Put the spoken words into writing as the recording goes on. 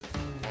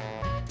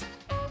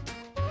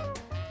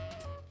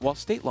While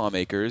state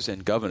lawmakers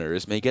and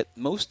governors may get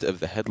most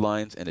of the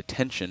headlines and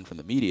attention from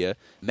the media,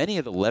 many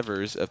of the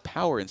levers of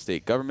power in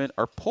state government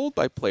are pulled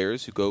by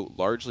players who go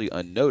largely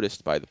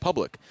unnoticed by the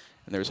public.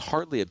 And there's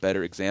hardly a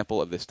better example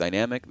of this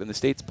dynamic than the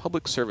state's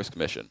Public Service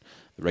Commission,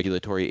 the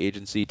regulatory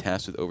agency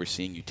tasked with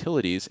overseeing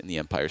utilities in the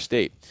Empire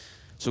State.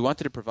 So we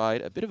wanted to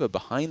provide a bit of a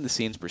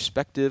behind-the-scenes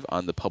perspective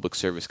on the Public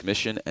Service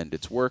Commission and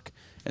its work.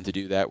 And to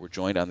do that, we're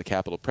joined on the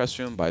Capitol Press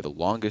Room by the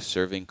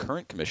longest-serving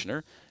current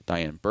commissioner,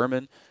 Diane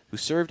Burman, who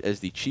served as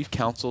the chief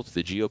counsel to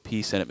the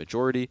GOP Senate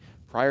Majority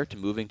prior to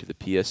moving to the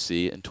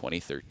PSC in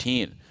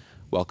 2013.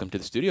 Welcome to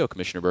the studio,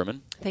 Commissioner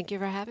Burman. Thank you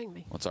for having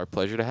me. Well, it's our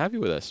pleasure to have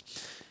you with us.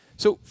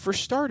 So, for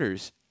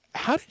starters,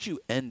 how did you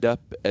end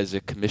up as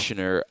a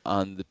commissioner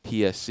on the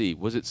PSC?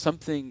 Was it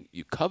something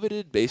you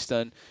coveted based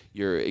on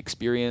your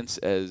experience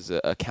as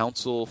a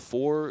counsel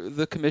for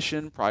the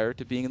commission prior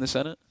to being in the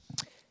Senate?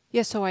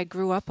 Yeah, so I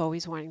grew up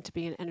always wanting to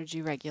be an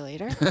energy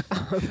regulator.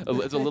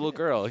 As a little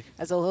girl.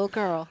 As a little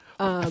girl.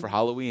 For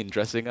Halloween,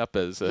 dressing up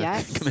as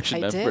a commission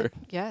member.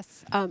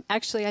 Yes, I did. Yes.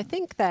 Actually, I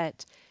think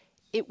that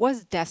it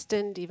was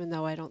destined, even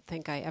though I don't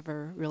think I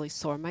ever really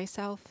saw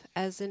myself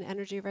as an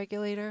energy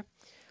regulator.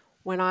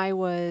 When I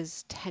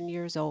was 10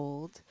 years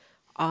old,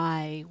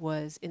 I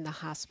was in the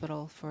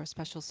hospital for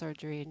special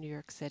surgery in New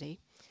York City,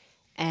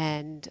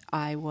 and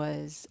I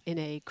was in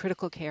a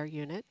critical care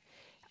unit.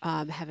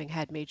 Having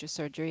had major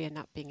surgery and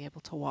not being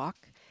able to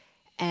walk.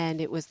 And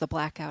it was the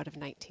blackout of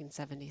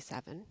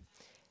 1977.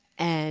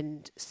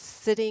 And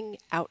sitting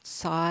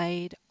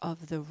outside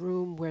of the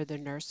room where the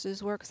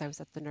nurses were, because I was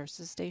at the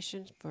nurses'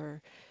 station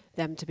for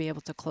them to be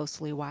able to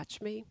closely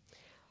watch me,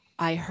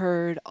 I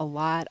heard a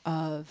lot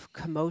of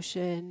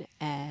commotion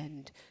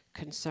and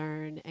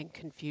concern and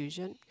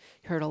confusion.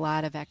 Heard a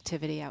lot of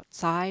activity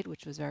outside,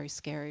 which was very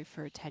scary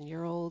for a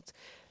 10-year-old.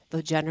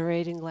 The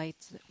generating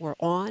lights were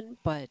on,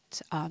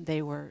 but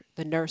they were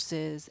the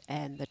nurses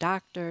and the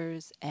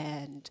doctors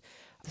and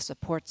the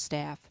support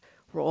staff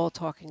were all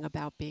talking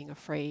about being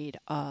afraid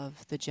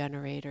of the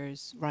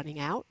generators running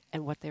out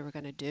and what they were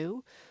going to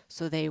do.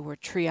 So they were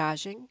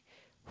triaging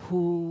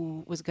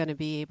who was going to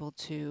be able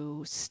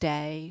to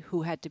stay,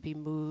 who had to be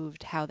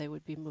moved, how they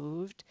would be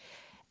moved.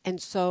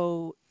 And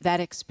so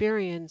that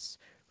experience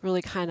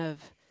really kind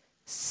of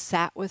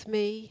sat with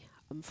me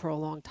for a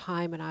long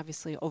time, and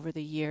obviously over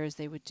the years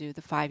they would do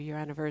the 5-year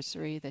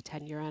anniversary, the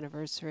 10-year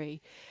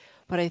anniversary.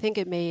 But I think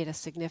it made a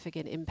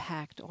significant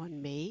impact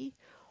on me,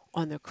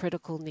 on the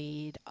critical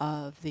need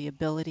of the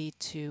ability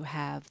to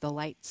have the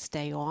lights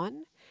stay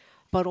on,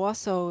 but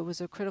also it was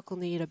a critical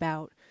need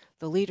about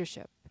the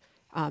leadership.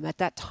 At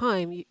that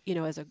time, you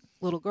know, as a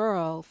little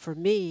girl, for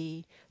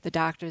me, the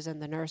doctors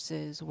and the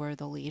nurses were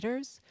the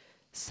leaders.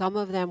 Some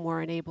of them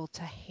weren't able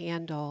to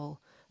handle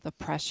the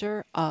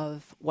pressure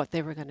of what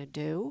they were going to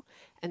do.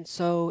 And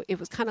so it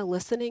was kind of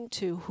listening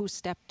to who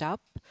stepped up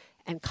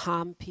and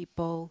calmed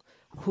people,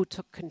 who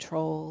took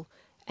control.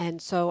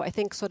 And so I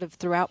think sort of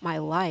throughout my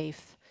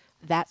life,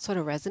 that sort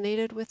of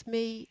resonated with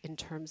me in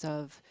terms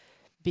of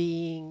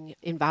being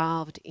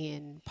involved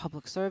in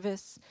public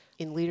service,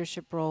 in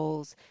leadership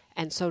roles.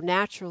 And so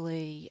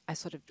naturally, I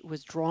sort of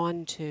was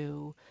drawn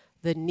to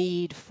the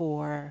need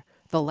for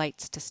the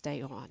lights to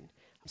stay on.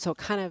 So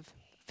kind of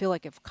feel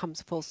like it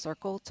comes full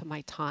circle to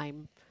my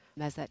time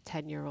as that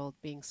 10-year-old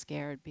being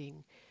scared,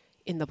 being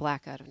in the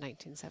blackout of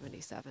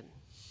 1977.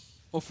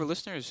 Well, for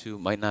listeners who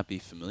might not be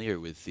familiar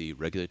with the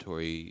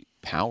regulatory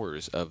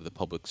powers of the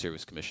Public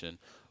Service Commission,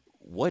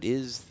 what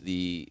is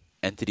the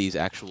entity's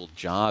actual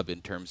job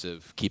in terms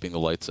of keeping the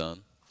lights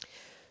on?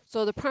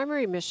 So the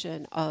primary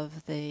mission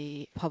of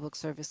the Public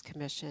Service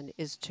Commission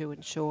is to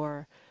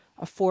ensure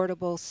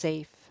affordable,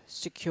 safe,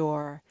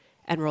 secure,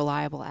 and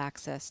reliable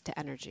access to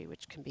energy,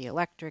 which can be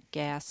electric,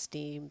 gas,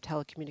 steam,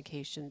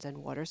 telecommunications, and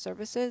water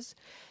services,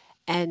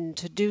 and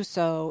to do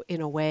so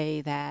in a way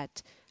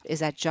that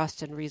is at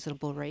just and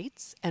reasonable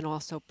rates and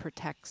also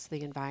protects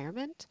the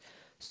environment.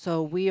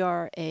 So we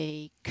are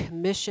a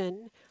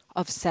commission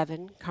of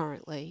 7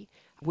 currently,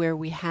 where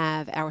we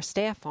have our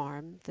staff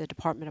arm, the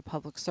Department of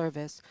Public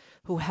Service,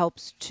 who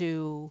helps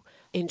to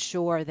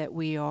ensure that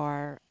we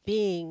are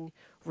being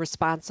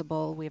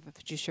responsible. We have a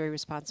fiduciary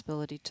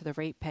responsibility to the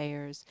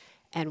ratepayers,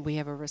 and we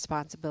have a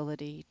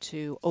responsibility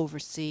to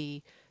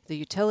oversee the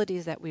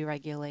utilities that we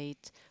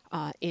regulate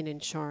in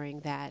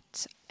ensuring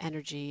that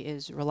energy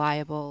is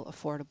reliable,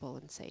 affordable,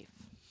 and safe.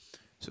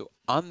 So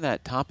on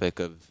that topic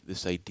of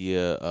this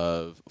idea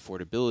of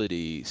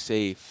affordability,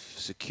 safe,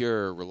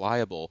 secure,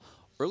 reliable,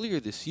 earlier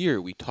this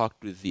year we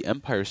talked with the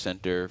Empire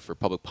Center for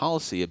Public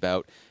Policy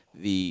about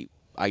the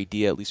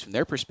idea, at least from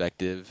their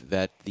perspective,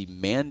 that the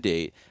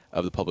mandate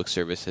of the public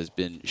service has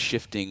been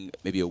shifting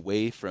maybe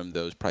away from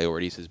those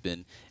priorities, has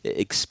been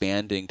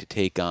expanding to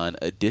take on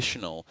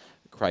additional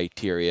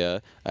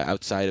criteria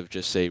outside of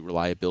just, say,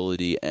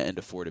 reliability and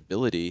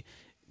affordability.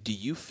 Do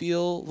you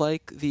feel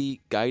like the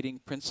guiding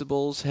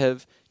principles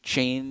have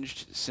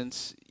changed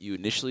since you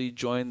initially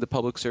joined the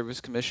Public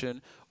Service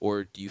Commission,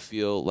 or do you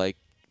feel like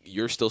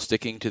you're still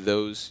sticking to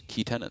those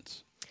key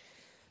tenets?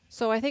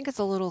 So I think it's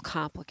a little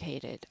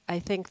complicated. I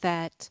think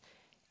that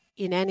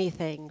in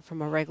anything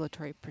from a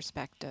regulatory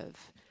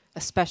perspective,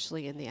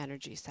 especially in the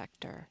energy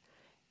sector,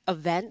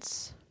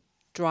 events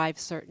drive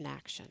certain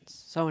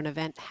actions. So an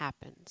event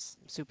happens,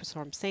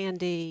 Superstorm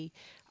Sandy,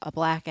 a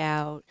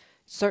blackout,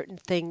 certain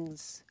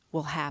things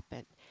will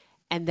happen.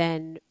 And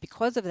then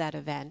because of that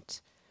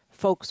event,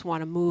 folks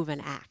want to move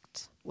and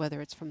act,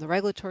 whether it's from the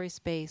regulatory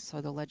space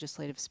or the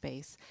legislative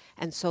space.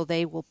 And so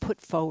they will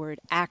put forward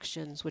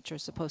actions which are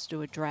supposed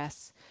to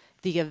address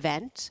the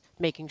event,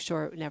 making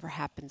sure it never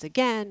happens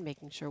again,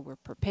 making sure we're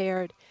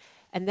prepared.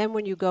 And then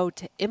when you go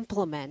to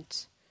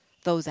implement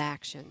those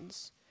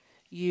actions,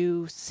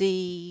 you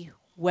see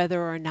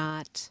whether or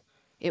not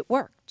it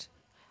worked,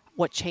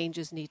 what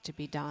changes need to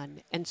be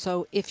done. And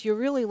so if you're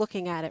really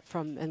looking at it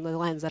from, and the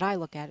lens that I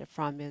look at it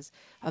from is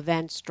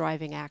events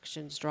driving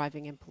actions,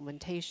 driving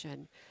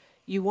implementation,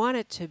 you want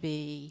it to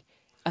be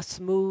a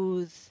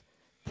smooth,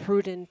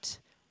 prudent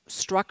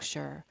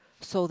structure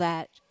so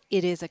that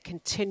it is a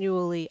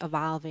continually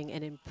evolving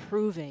and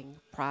improving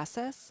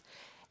process.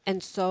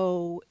 And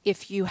so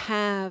if you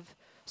have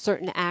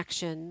certain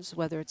actions,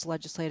 whether it's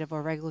legislative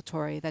or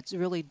regulatory, that's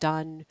really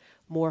done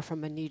more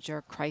from a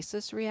knee-jerk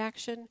crisis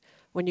reaction,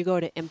 when you go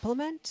to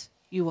implement,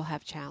 you will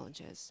have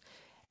challenges.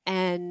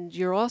 And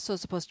you're also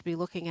supposed to be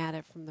looking at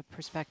it from the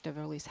perspective,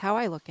 or at least how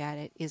I look at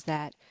it, is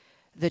that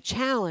the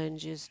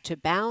challenge is to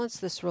balance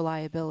this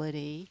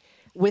reliability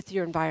with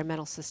your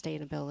environmental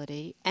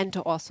sustainability and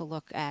to also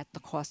look at the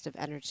cost of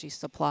energy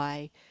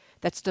supply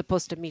that's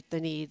supposed to meet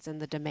the needs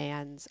and the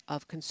demands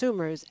of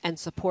consumers and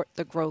support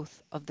the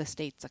growth of the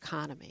state's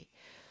economy.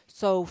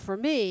 So for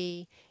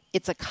me,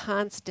 it's a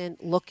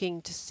constant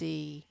looking to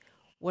see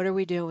what are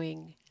we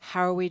doing,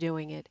 how are we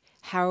doing it,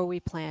 how are we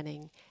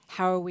planning,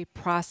 how are we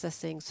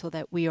processing so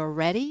that we are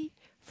ready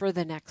for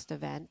the next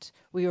event,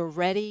 we are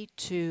ready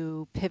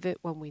to pivot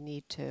when we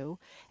need to,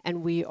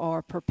 and we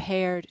are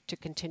prepared to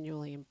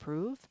continually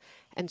improve.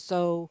 And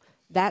so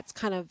that's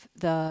kind of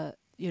the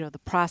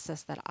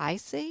process that I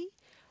see.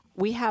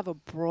 We have a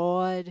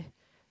broad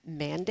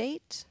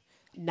mandate,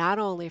 not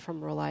only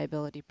from a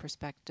reliability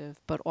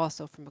perspective, but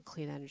also from a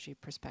clean energy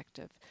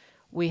perspective.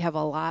 We have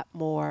a lot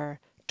more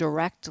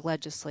direct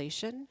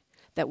legislation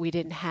that we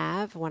didn't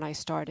have when I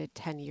started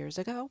 10 years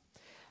ago.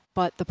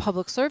 But the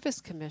Public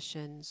Service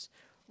Commission's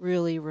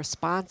really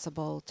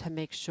responsible to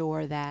make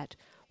sure that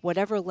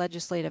whatever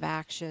legislative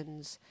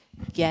actions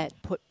get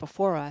put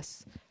before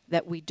us,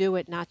 that we do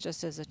it not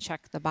just as a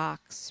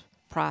check-the-box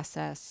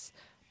process,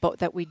 but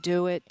that we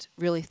do it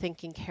really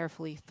thinking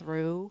carefully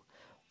through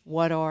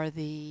what are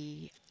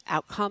the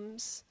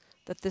outcomes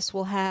that this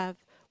will have,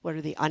 what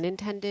are the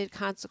unintended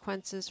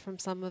consequences from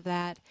some of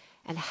that,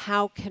 and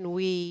how can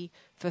we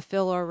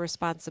fulfill our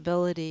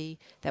responsibility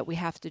that we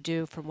have to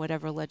do from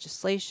whatever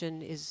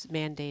legislation is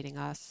mandating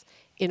us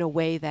in a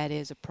way that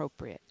is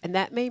appropriate. And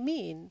that may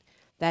mean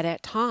that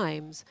at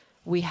times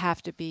we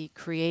have to be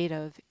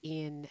creative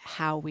in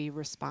how we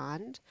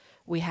respond.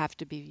 We have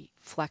to be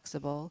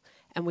flexible.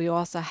 And we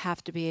also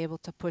have to be able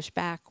to push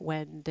back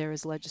when there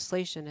is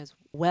legislation, as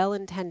well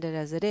intended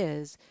as it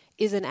is,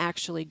 isn't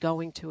actually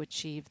going to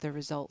achieve the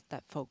result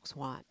that folks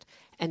want.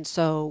 And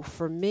so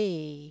for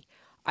me,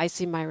 I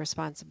see my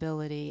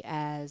responsibility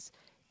as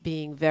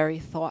being very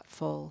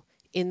thoughtful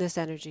in this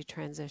energy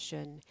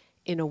transition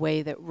in a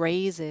way that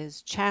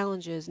raises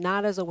challenges,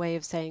 not as a way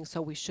of saying,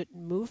 so we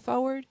shouldn't move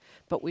forward,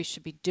 but we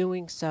should be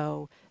doing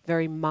so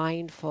very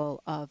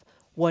mindful of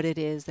what it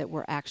is that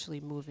we're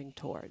actually moving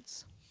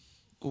towards.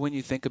 When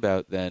you think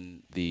about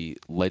then the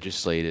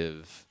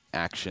legislative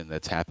action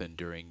that's happened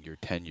during your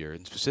tenure,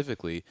 and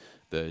specifically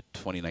the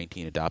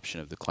 2019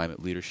 adoption of the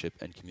Climate Leadership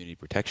and Community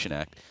Protection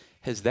Act,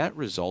 has that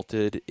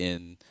resulted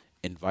in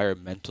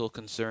environmental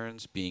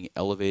concerns being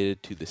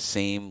elevated to the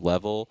same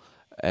level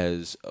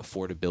as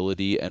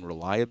affordability and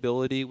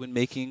reliability when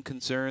making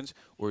concerns,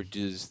 or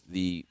does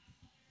the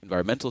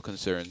environmental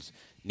concerns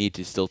need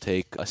to still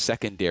take a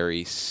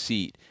secondary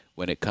seat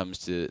when it comes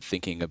to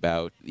thinking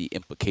about the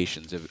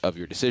implications of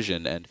your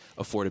decision and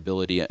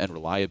affordability and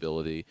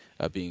reliability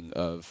being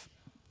of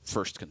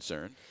first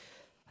concern?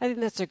 I think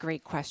that's a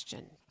great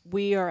question.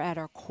 We are at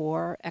our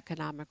core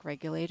economic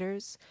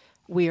regulators.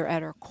 We are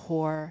at our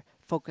core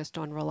focused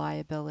on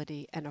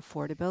reliability and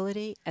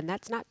affordability, and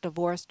that's not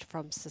divorced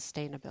from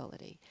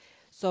sustainability.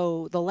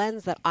 So the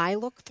lens that I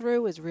look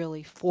through is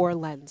really 4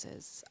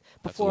 lenses.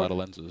 That's a lot of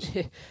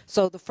lenses.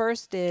 So the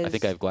first is... I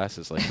think I have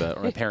glasses like that,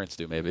 or my parents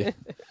do maybe.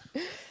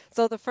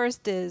 So the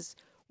first is,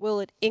 will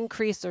it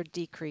increase or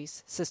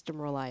decrease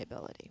system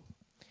reliability?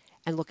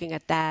 And looking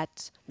at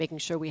that, making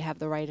sure we have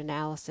the right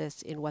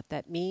analysis in what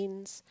that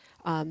means.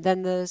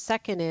 Then the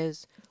second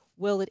is,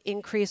 will it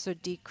increase or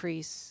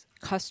decrease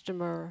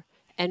customer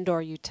and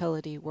or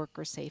utility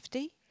worker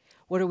safety?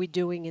 What are we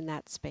doing in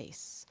that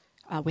space?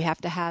 We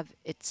have to have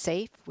it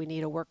safe. We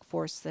need a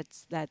workforce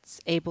that's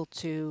able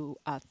to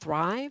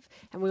thrive.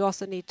 And we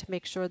also need to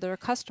make sure that our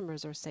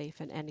customers are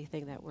safe in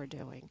anything that we're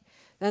doing.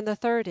 Then the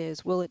third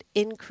is, will it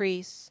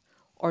increase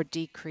or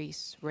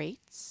decrease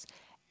rates?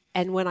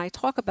 And when I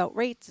talk about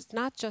rates, it's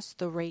not just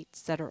the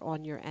rates that are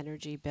on your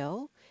energy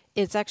bill.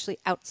 It's actually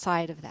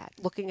outside of that,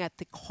 looking at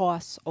the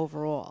costs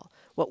overall.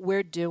 What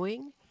we're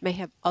doing may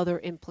have other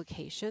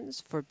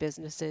implications for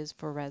businesses,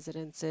 for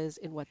residences,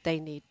 in what they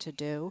need to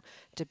do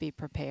to be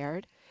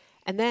prepared.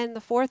 And then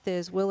the fourth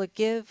is, will it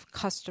give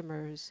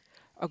customers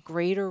a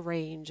greater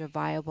range of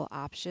viable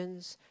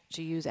options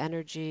to use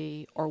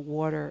energy or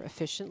water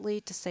efficiently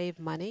to save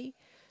money?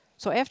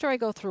 So after I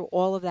go through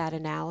all of that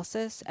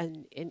analysis,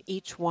 and in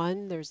each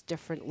one there's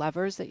different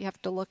levers that you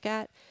have to look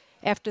at,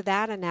 after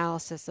that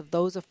analysis of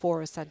those are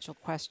four essential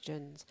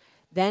questions,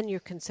 then you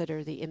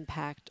consider the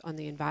impact on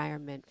the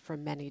environment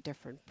from many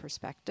different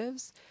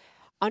perspectives.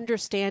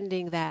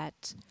 Understanding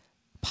that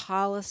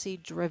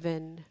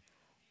policy-driven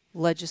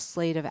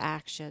legislative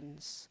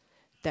actions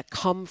that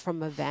come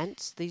from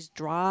events, these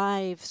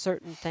drive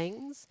certain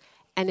things,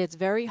 and it's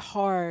very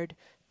hard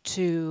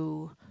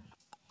to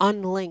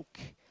unlink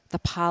the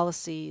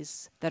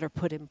policies that are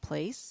put in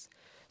place.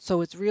 So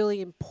it's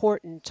really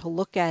important to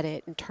look at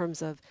it in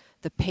terms of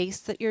the pace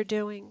that you're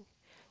doing,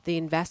 the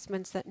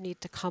investments that need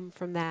to come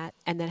from that,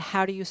 and then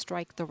how do you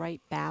strike the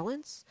right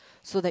balance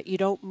so that you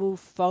don't move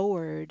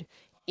forward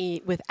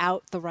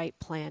without the right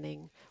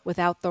planning,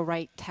 without the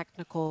right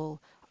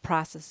technical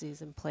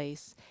processes in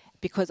place.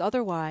 Because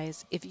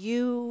otherwise, if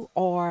you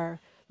are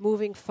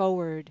moving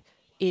forward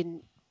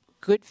in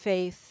good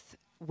faith,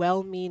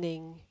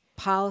 well-meaning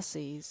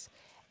policies,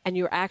 and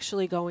you're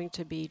actually going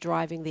to be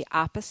driving the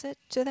opposite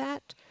to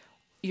that,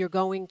 you're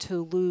going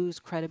to lose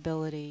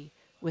credibility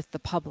with the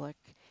public,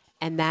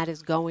 and that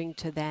is going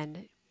to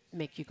then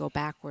make you go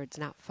backwards,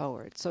 not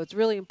forward. So it's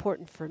really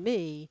important for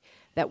me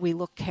that we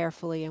look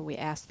carefully and we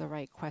ask the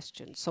right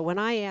questions. So when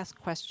I ask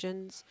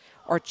questions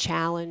or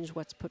challenge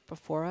what's put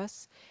before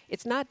us,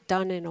 it's not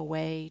done in a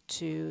way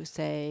to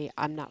say,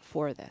 I'm not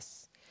for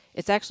this.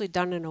 It's actually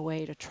done in a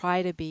way to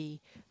try to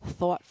be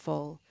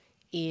thoughtful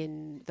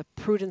in the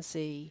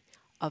prudency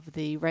of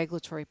the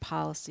regulatory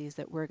policies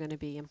that we're going to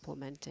be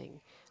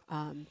implementing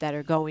that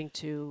are going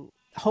to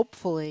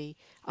hopefully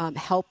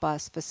help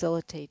us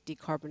facilitate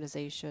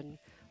decarbonization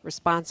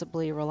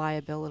responsibly,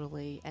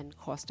 reliably, and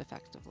cost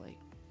effectively.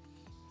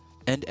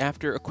 And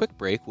after a quick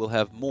break, we'll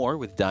have more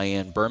with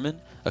Diane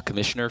Burman, a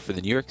commissioner for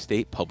the New York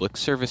State Public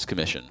Service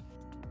Commission.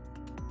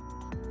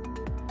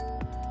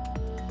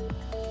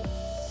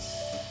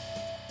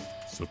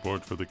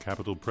 Support for the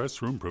Capitol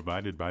Press Room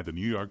provided by the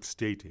New York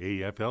State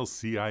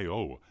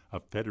AFL-CIO, a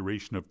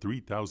federation of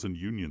 3,000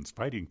 unions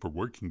fighting for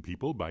working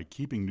people by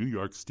keeping New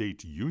York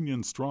State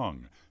union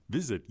strong.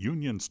 Visit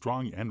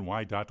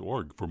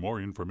unionstrongny.org for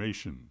more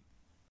information.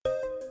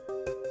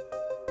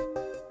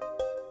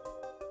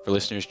 For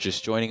listeners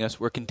just joining us,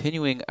 we're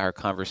continuing our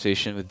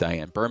conversation with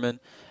Diane Burman,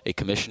 a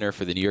commissioner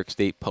for the New York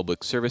State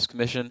Public Service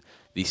Commission,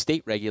 the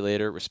state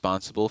regulator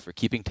responsible for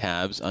keeping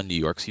tabs on New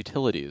York's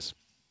utilities.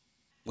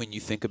 When you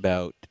think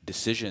about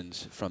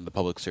decisions from the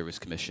Public Service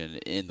Commission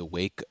in the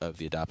wake of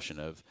the adoption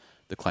of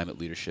the Climate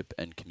Leadership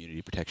and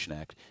Community Protection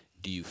Act,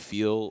 do you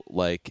feel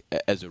like,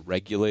 as a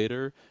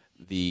regulator,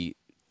 the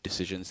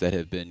decisions that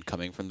have been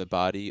coming from the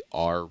body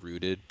are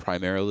rooted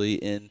primarily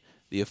in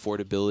the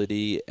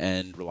affordability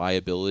and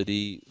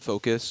reliability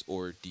focus,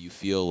 or do you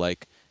feel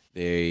like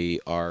they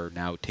are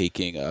now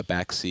taking a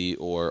backseat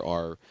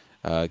or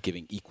are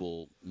giving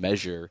equal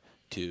measure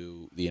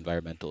to the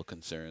environmental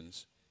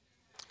concerns?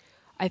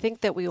 I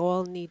think that we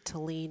all need to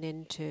lean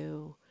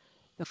into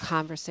the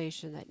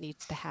conversation that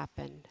needs to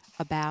happen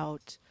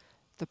about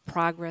the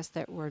progress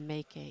that we're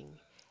making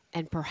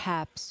and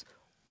perhaps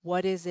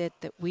what is it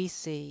that we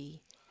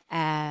see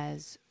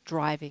as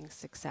driving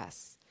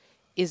success.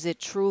 Is it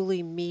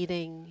truly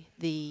meeting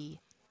the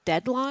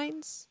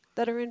deadlines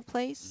that are in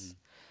place?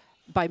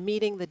 By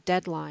meeting the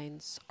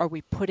deadlines, are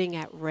we putting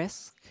at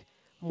risk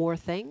more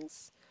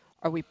things?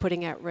 Are we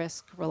putting at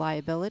risk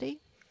reliability?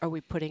 Are we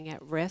putting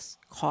at risk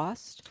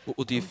cost?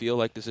 Well, do you feel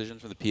like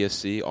decisions from the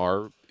PSC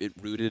are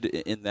rooted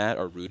in that,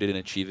 are rooted in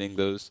achieving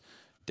those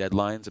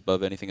deadlines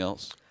above anything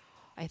else?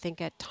 I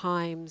think at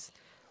times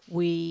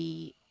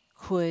we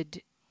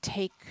could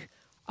take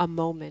a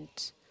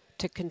moment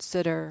to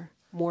consider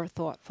more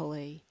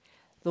thoughtfully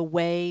the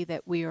way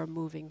that we are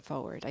moving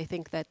forward. I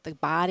think that the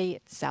body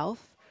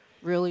itself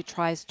really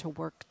tries to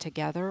work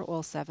together,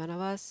 all seven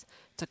of us,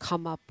 to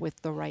come up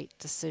with the right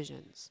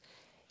decisions.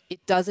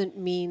 It doesn't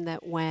mean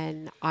that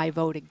when I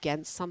vote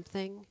against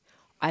something,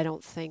 I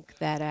don't think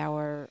that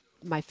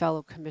my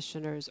fellow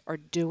commissioners are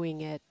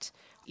doing it,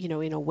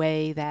 in a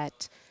way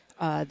that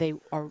they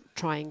are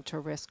trying to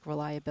risk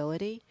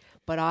reliability.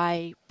 But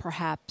I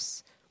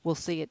perhaps will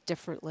see it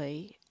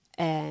differently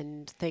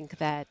and think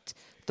that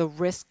the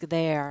risk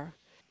there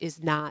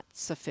is not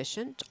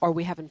sufficient or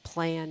we haven't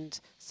planned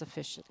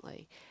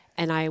sufficiently.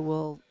 And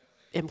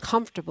am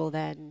comfortable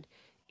then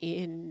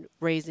in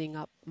raising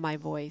up my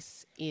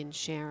voice, in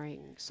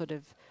sharing sort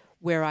of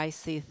where I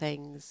see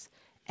things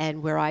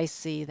and where I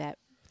see that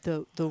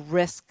the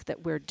risk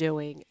that we're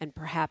doing and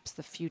perhaps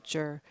the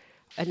future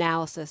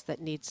analysis that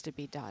needs to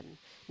be done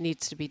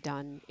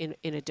in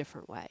a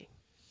different way.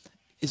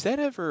 Is that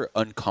ever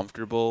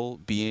uncomfortable,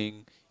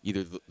 being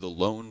either the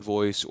lone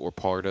voice or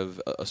part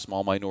of a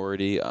small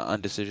minority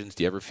on decisions?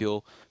 Do you ever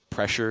feel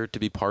pressure to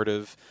be part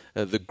of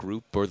the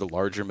group or the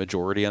larger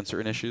majority on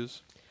certain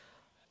issues?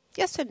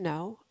 Yes and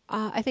no.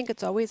 I think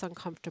it's always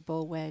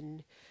uncomfortable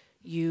when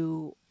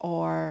you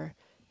are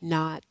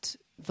not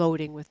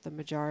voting with the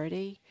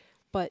majority.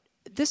 But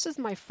this is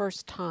my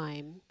first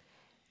time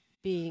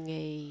being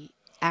a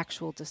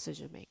actual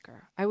decision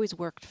maker. I always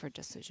worked for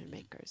decision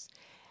makers.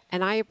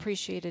 And I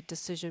appreciated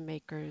decision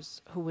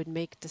makers who would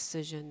make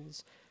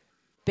decisions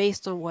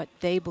based on what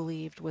they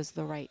believed was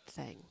the right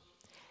thing.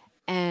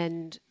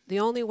 And the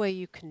only way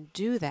you can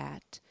do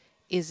that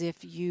is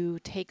if you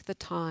take the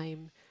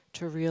time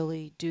to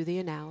really do the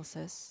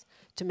analysis,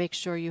 to make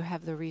sure you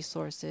have the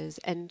resources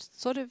and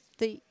sort of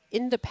the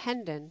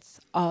independence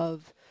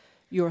of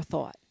your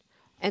thought.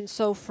 And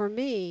so for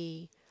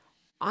me,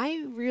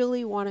 I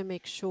really want to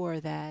make sure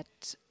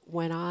that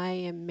when I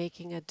am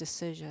making a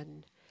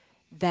decision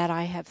that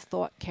I have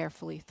thought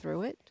carefully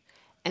through it.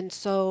 And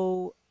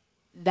so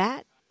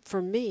that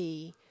for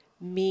me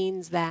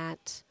means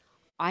that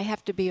I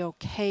have to be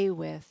okay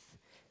with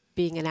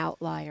being an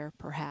outlier,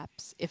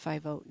 perhaps, if I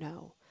vote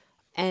no.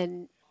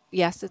 And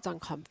yes, it's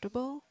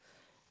uncomfortable.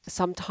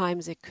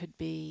 Sometimes it could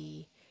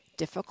be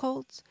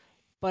difficult,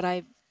 but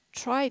I've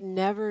tried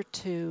never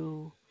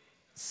to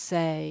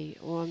say,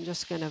 well, I'm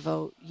just going to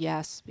vote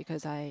yes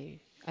because I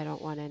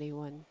don't want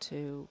anyone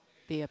to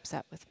be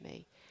upset with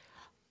me.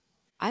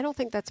 I don't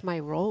think that's my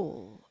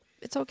role.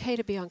 It's okay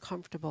to be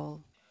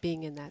uncomfortable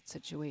being in that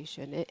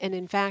situation. And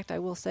in fact, I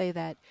will say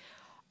that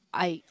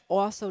I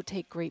also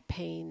take great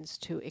pains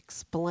to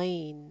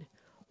explain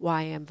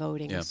why I'm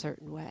voting a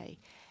certain way.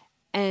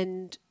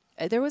 And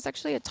there was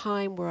actually a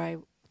time where I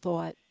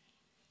thought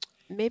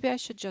maybe I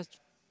should just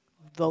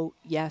vote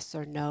yes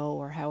or no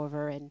or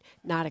however and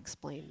not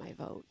explain my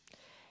vote.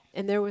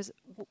 And there was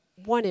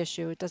one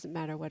issue, it doesn't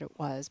matter what it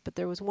was, but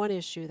there was one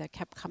issue that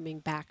kept coming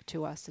back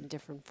to us in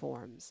different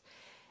forms.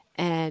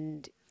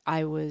 And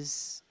I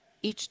was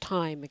each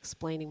time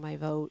explaining my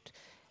vote,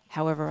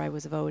 however I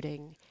was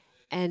voting.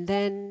 And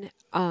then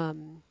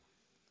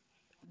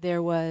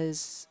there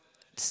was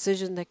a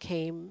decision that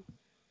came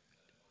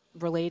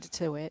related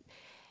to it.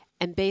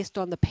 And based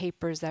on the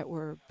papers that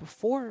were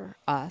before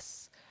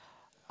us,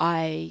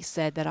 I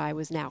said that I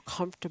was now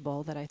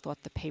comfortable, that I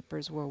thought the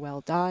papers were well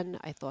done.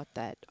 I thought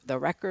that the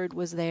record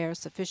was there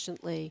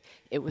sufficiently.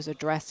 It was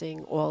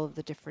addressing all of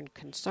the different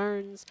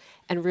concerns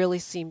and really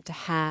seemed to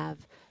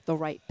have the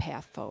right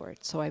path forward.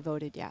 So I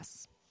voted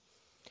yes.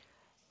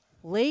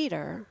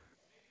 Later,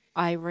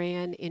 I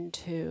ran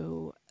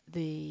into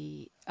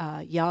the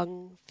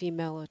young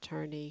female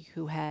attorney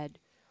who had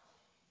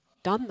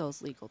done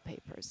those legal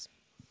papers.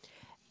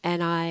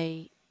 And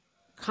I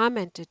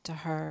commented to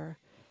her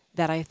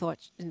that I thought,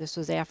 and this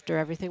was after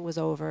everything was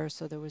over,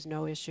 so there was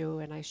no issue,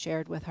 and I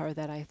shared with her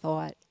that I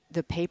thought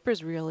the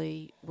papers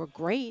really were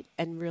great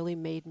and really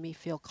made me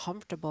feel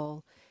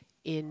comfortable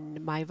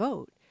in my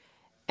vote.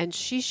 And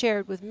she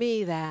shared with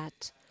me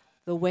that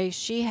the way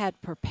she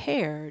had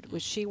prepared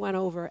was she went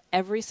over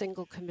every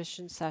single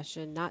commission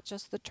session, not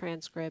just the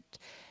transcript,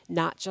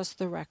 not just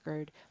the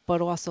record,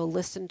 but also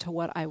listened to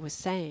what I was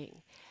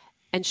saying.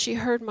 And she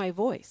heard my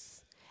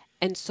voice.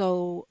 And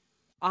so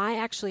I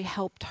actually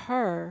helped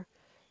her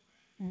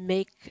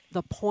make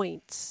the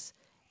points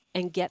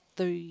and get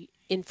the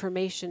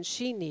information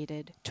she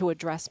needed to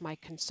address my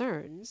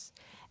concerns.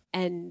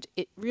 And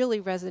it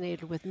really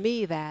resonated with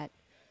me that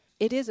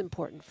it is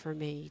important for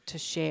me to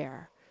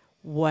share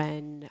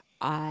when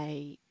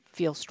I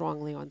feel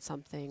strongly on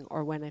something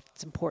or when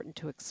it's important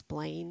to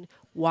explain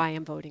why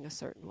I'm voting a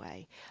certain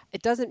way.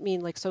 It doesn't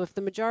mean so if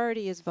the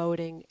majority is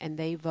voting and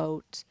they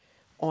vote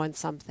on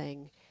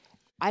something,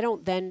 I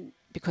don't then,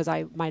 because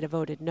I might have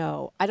voted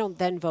no, I don't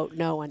then vote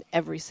no on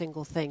every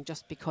single thing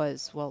just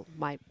because, well,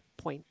 my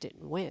point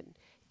didn't win.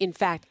 In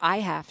fact, I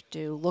have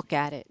to look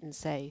at it and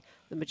say,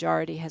 the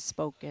majority has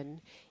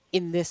spoken.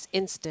 In this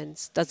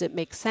instance, does it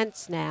make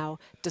sense now,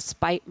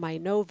 despite my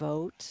no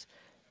vote?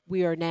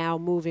 We are now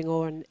moving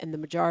on and the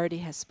majority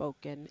has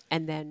spoken.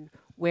 And then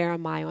where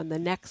am I on the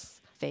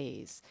next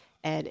phase?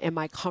 And am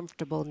I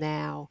comfortable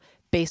now,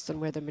 based on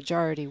where the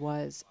majority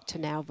was, to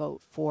now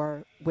vote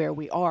for where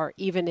we are,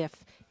 even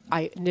if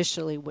I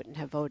initially wouldn't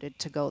have voted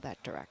to go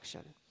that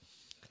direction?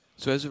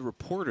 So as a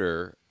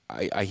reporter,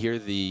 I hear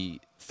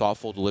the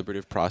thoughtful,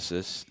 deliberative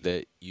process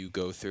that you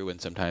go through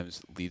and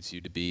sometimes leads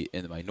you to be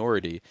in the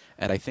minority.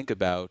 And I think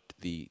about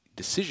the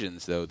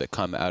decisions, though, that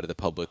come out of the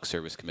Public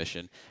Service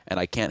Commission, and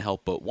I can't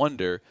help but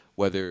wonder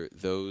whether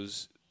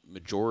those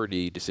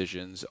majority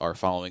decisions are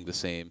following the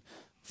same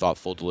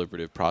thoughtful,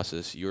 deliberative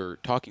process you're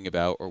talking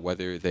about, or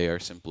whether they are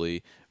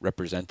simply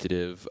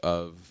representative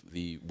of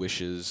the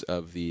wishes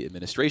of the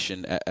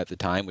administration at the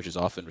time, which is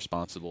often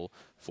responsible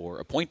for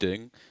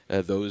appointing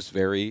those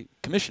very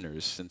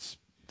commissioners, since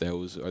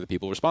those are the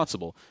people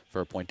responsible for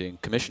appointing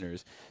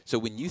commissioners. So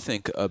when you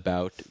think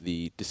about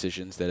the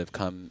decisions that have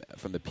come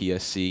from the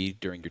PSC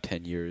during your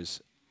 10 years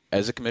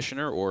as a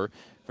commissioner, or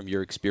from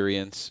your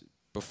experience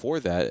before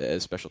that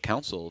as special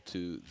counsel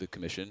to the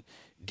commission,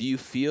 Do you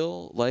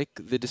feel like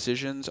the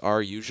decisions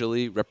are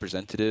usually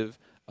representative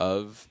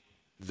of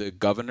the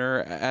governor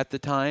at the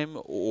time,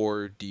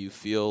 or do you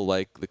feel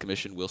like the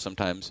commission will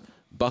sometimes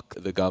buck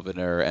the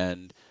governor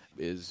and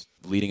is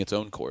leading its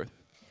own course?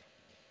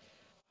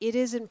 It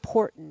is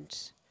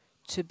important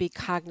to be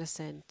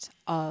cognizant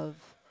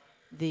of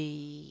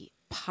the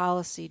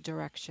policy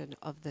direction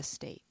of the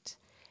state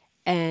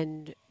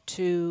and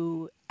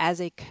to, as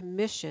a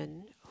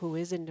commission who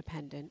is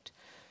independent,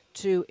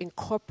 to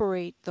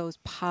incorporate those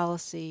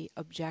policy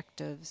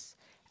objectives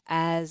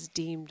as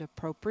deemed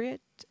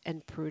appropriate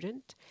and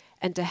prudent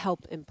and to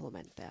help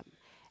implement them.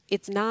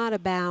 It's not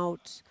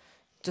about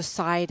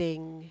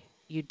deciding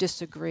you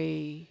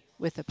disagree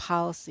with a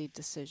policy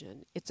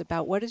decision. It's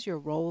about what is your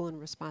role and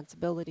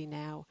responsibility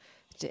now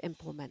to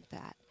implement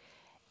that.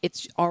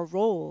 It's our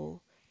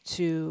role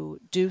to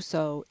do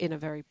so in a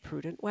very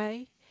prudent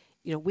way.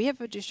 We have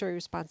a fiduciary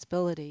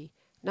responsibility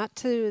not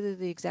to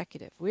the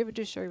executive. We have a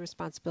fiduciary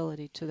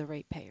responsibility to the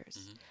ratepayers.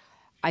 Mm-hmm.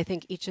 I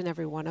think each and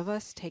every one of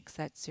us takes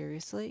that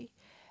seriously.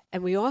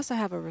 And we also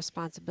have a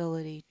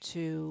responsibility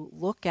to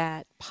look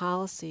at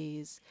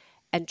policies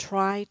and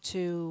try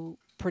to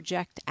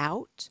project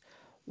out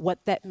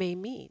what that may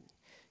mean.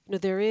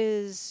 There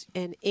is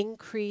an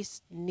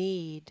increased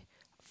need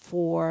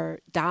for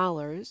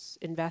dollars,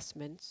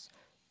 investments,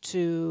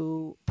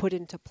 to put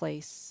into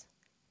place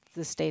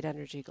the state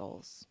energy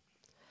goals.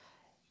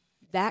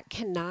 That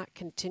cannot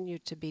continue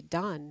to be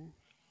done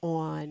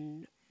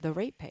on the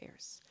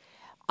ratepayers.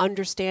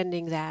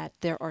 Understanding that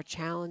there are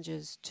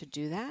challenges to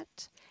do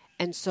that.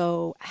 And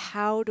so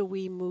how do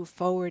we move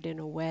forward in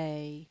a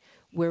way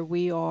where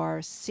we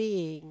are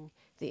seeing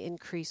the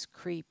increased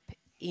creep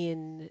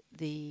in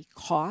the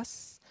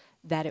costs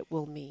that it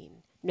will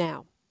mean?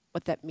 Now,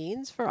 what that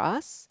means for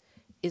us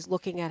is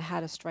looking at how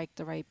to strike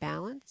the right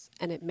balance,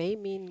 and it may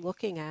mean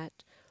looking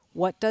at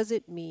what does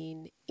it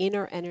mean in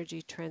our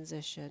energy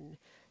transition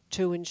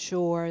to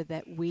ensure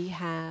that we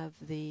have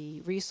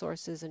the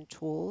resources and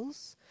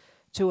tools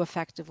to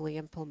effectively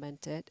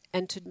implement it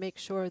and to make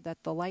sure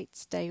that the lights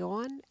stay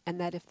on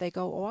and that if they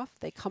go off,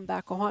 they come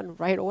back on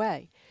right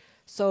away.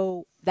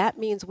 So that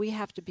means we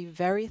have to be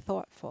very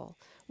thoughtful.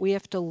 We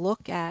have to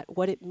look at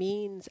what it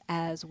means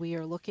as we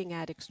are looking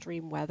at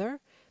extreme weather.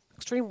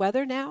 Extreme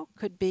weather now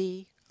could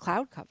be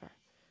cloud cover.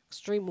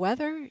 Extreme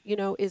weather,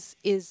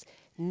 is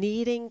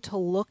needing to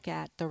look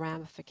at the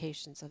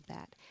ramifications of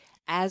that.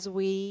 As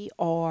we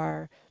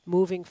are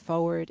moving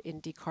forward in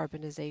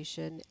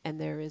decarbonization and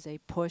there is a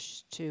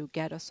push to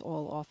get us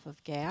all off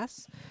of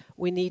gas,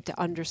 we need to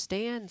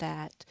understand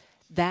that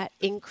that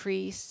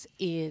increase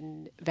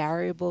in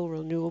variable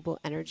renewable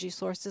energy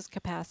sources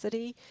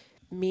capacity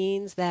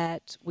means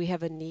that we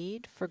have a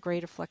need for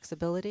greater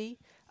flexibility,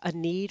 a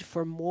need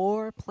for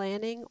more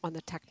planning on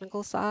the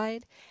technical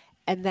side,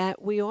 and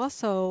that we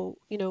also,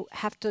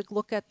 have to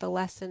look at the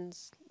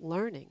lessons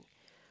learning.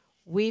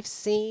 We've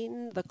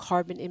seen the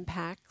carbon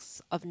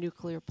impacts of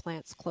nuclear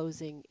plants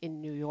closing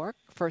in New York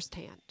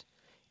firsthand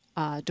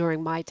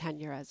during my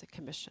tenure as a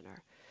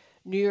commissioner.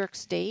 New York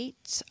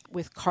State,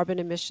 with carbon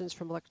emissions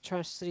from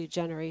electricity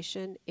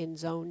generation in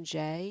Zone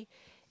J,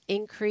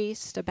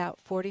 increased about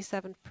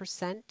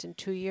 47% in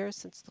 2 years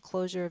since the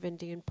closure of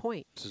Indian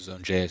Point. So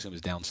Zone J, I assume,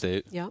 is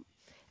downstate? Yep.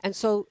 And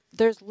so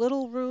there's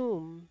little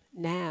room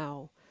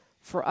now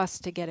for us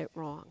to get it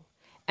wrong.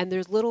 And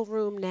there's little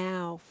room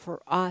now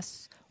for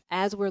us,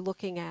 as we're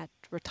looking at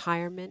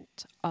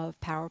retirement of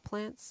power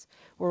plants,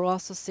 we're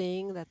also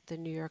seeing that the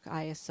New York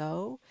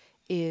ISO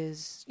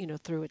is,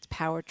 through its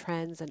power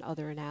trends and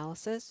other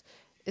analysis,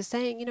 is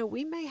saying,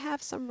 we may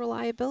have some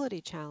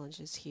reliability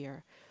challenges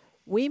here.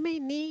 We may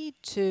need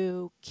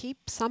to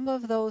keep some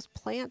of those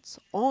plants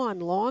on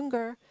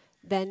longer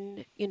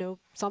than,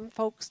 some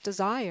folks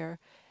desire,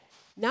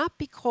 not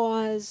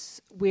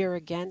because we're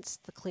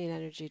against the clean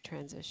energy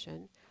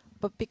transition,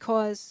 but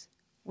because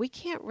we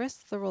can't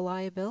risk the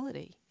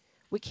reliability.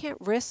 We can't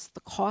risk the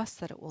cost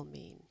that it will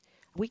mean.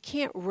 We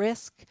can't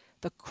risk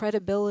the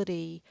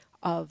credibility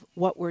of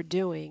what we're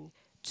doing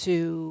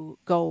to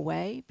go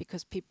away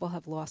because people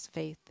have lost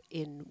faith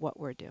in what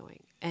we're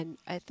doing. And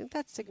I think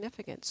that's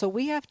significant. So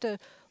we have to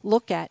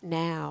look at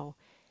now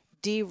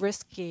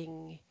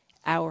de-risking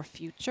our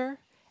future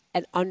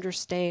and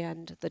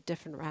understand the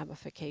different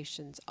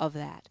ramifications of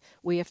that.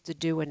 We have to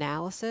do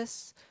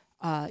analysis,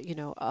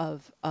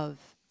 of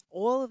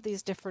all of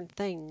these different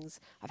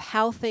things, of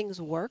how things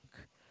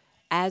work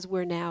as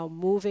we're now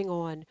moving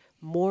on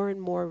more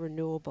and more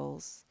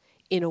renewables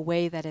in a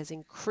way that has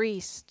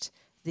increased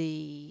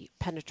the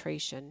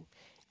penetration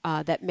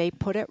that may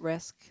put at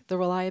risk the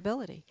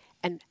reliability.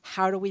 And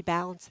how do we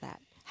balance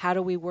that? How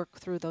do we work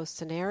through those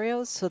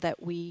scenarios so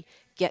that we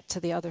get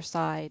to the other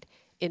side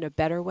in a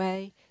better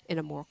way, in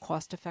a more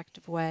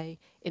cost-effective way,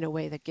 in a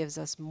way that gives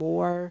us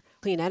more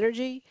clean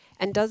energy,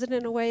 and does it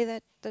in a way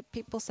that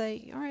people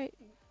say, all right,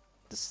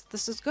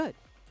 this is good.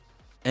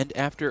 And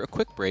after a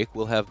quick break,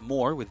 we'll have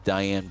more with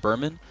Diane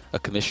Burman, a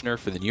commissioner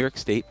for the New York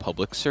State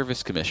Public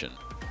Service Commission.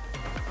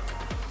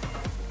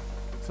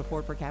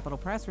 Support for Capitol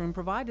Press Room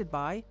provided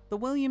by the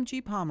William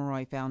G.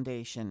 Pomeroy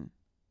Foundation.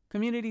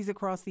 Communities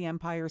across the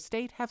Empire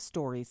State have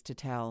stories to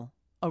tell.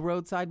 A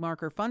roadside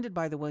marker funded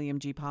by the William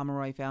G.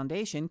 Pomeroy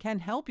Foundation can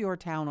help your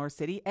town or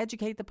city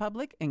educate the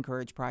public,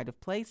 encourage pride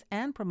of place,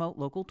 and promote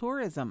local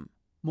tourism.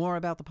 More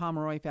about the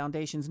Pomeroy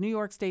Foundation's New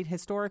York State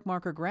Historic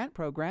Marker Grant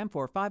Program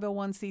for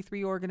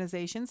 501c3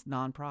 organizations,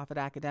 nonprofit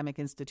academic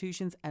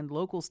institutions, and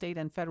local, state,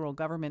 and federal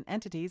government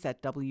entities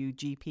at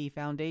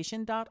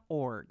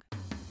wgpfoundation.org.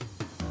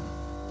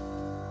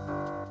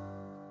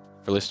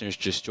 For listeners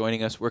just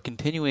joining us, we're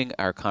continuing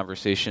our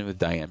conversation with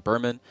Diane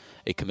Burman,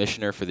 a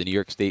commissioner for the New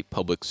York State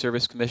Public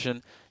Service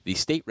Commission, the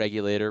state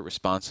regulator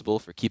responsible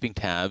for keeping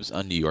tabs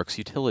on New York's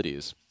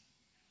utilities.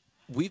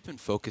 We've been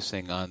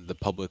focusing on the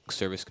Public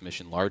Service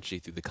Commission largely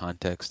through the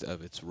context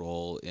of its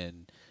role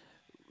in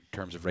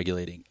terms of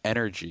regulating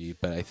energy,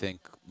 but I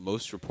think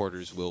most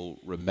reporters will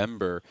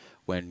remember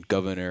when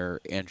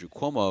Governor Andrew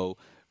Cuomo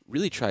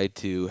really tried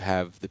to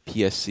have the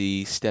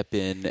PSC step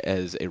in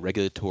as a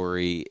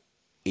regulatory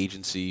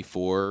agency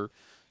for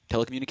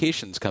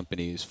telecommunications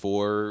companies,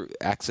 for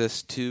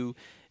access to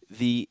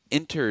the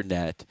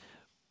internet.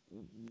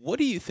 What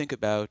do you think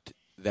about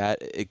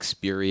that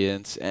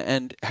experience,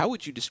 and how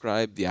would you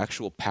describe the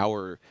actual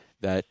power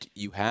that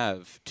you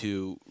have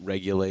to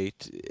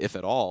regulate, if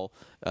at all,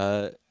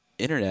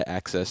 internet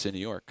access in New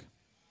York?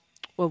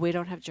 Well, we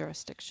don't have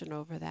jurisdiction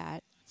over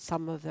that.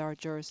 Some of our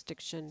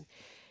jurisdiction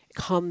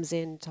comes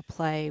into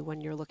play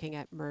when you're looking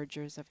at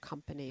mergers of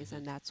companies,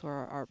 and that's where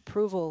our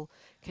approval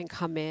can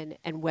come in,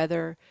 and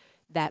whether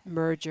that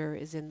merger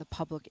is in the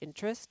public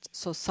interest.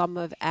 So some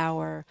of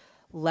our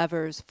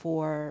levers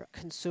for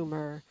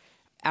consumer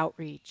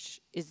outreach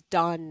is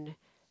done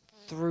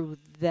through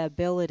the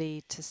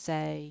ability to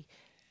say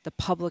the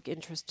public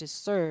interest is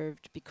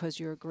served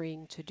because you're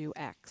agreeing to do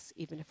X,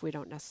 even if we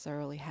don't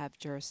necessarily have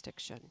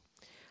jurisdiction.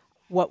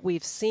 What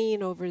we've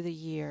seen over the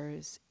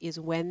years is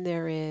when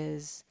there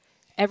is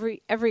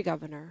every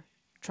governor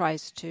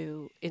tries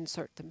to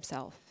insert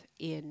themselves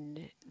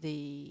in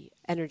the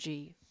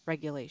energy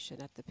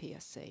regulation at the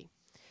PSC.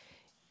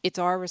 It's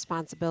our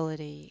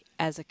responsibility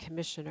as a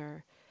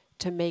commissioner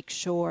to make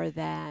sure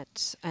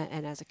that,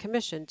 and as a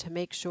commission, to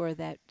make sure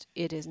that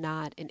it is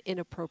not an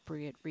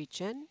inappropriate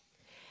reach-in,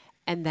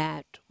 and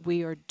that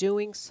we are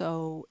doing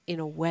so in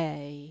a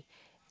way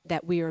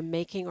that we are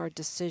making our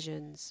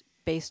decisions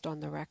based on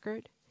the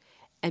record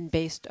and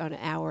based on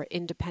our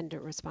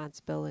independent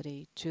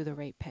responsibility to the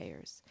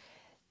ratepayers.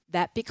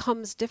 That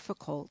becomes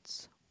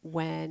difficult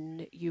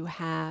when you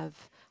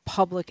have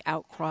public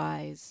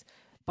outcries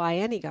by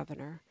any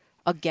governor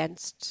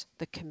against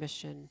the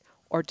commission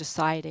or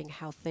deciding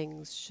how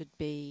things should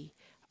be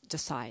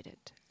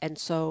decided. And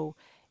so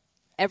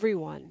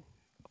everyone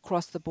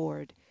across the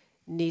board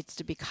needs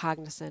to be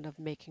cognizant of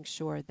making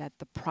sure that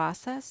the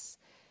process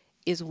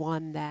is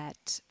one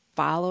that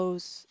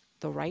follows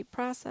the right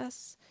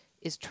process,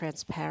 is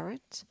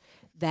transparent,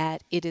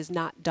 that it is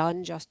not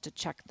done just to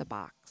check the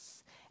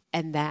box,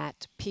 and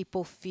that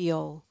people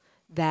feel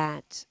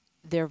that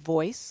their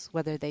voice,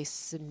 whether they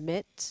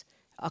submit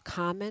a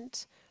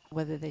comment,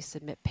 whether they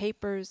submit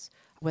papers,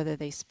 whether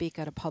they speak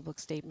at a public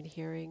statement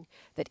hearing,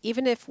 that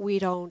even if we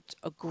don't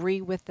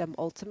agree with them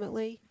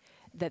ultimately,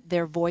 that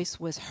their voice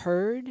was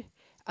heard,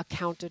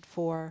 accounted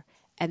for,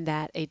 and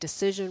that a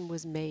decision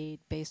was made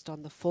based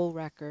on the full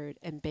record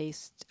and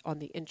based on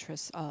the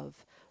interests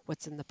of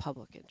what's in the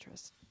public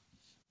interest.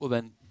 Well,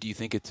 then, do you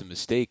think it's a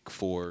mistake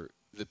for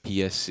the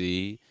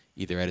PSC,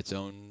 either at its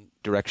own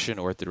direction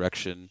or at the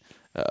direction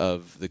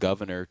of the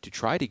governor, to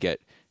try to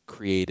get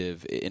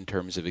creative in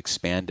terms of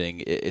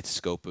expanding its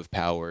scope of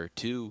power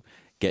to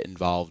get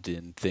involved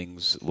in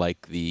things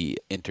like the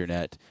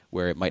internet,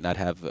 where it might not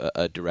have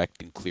a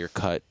direct and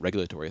clear-cut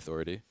regulatory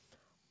authority?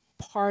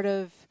 Part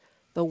of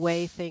the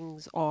way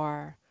things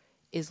are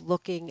is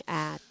looking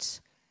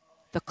at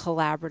the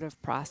collaborative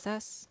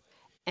process.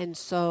 And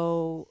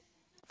so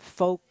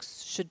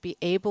folks should be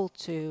able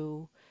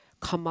to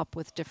come up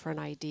with different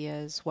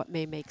ideas, what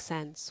may make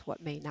sense,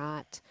 what may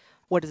not,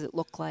 what does it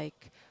look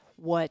like,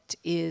 what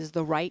is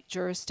the right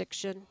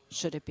jurisdiction,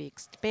 should it be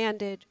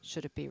expanded,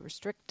 should it be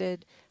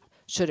restricted,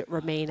 should it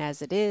remain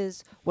as it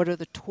is, what are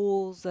the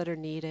tools that are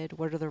needed,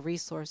 what are the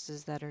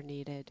resources that are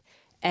needed,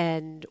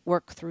 and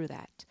work through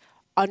that.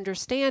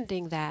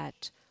 Understanding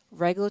that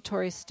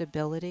regulatory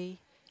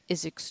stability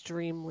is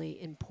extremely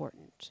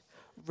important.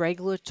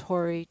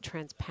 Regulatory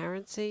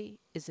transparency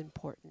is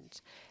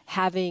important.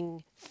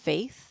 Having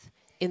faith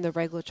in the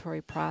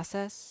regulatory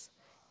process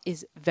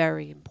is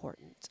very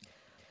important.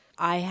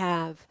 I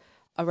have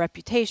a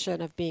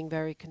reputation of being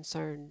very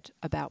concerned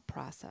about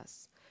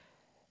process.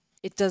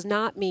 It does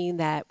not mean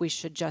that we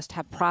should just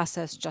have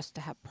process just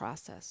to have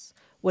process.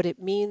 What it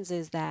means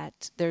is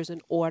that there's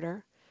an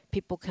order.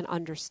 People can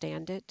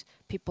understand it.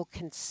 People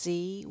can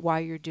see why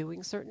you're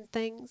doing certain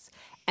things.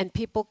 And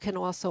people can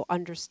also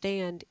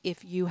understand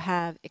if you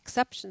have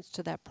exceptions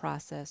to that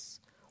process,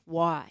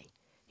 why.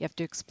 You have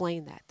to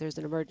explain that. There's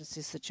an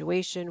emergency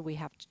situation. We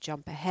have to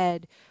jump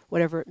ahead,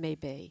 whatever it may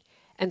be.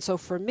 And so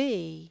for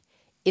me,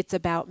 it's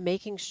about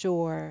making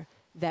sure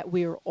that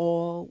we are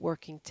all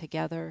working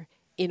together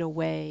in a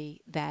way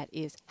that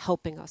is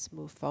helping us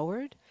move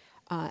forward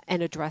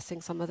and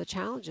addressing some of the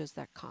challenges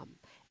that come.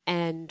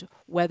 And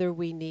whether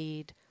we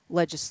need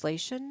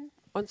legislation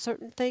on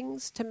certain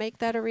things to make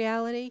that a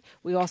reality,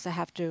 we also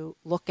have to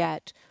look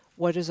at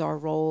what is our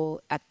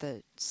role at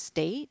the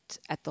state,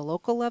 at the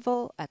local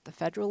level, at the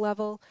federal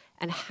level,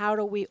 and how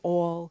do we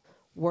all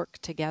work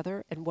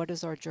together, and what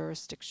is our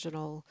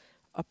jurisdictional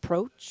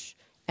approach,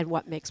 and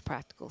what makes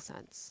practical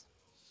sense.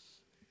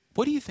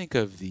 What do you think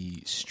of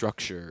the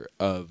structure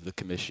of the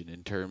commission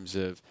in terms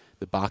of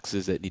the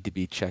boxes that need to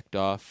be checked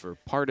off for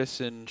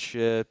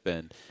partisanship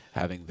and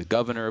having the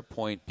governor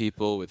appoint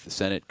people with the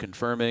Senate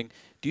confirming?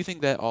 Do you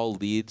think that all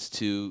leads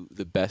to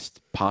the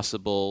best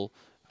possible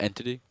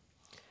entity?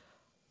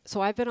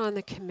 So I've been on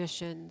the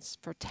commissions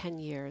for 10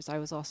 years. I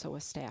was also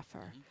a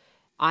staffer.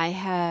 I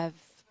have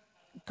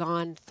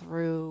gone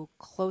through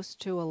close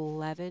to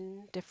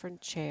 11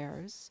 different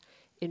chairs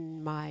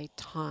in my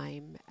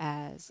time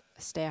as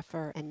a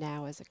staffer and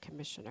now as a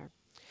commissioner.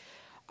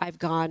 I've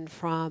gone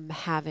from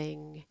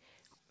having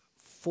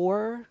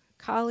 4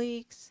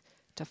 colleagues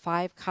to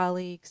 5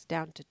 colleagues,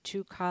 down to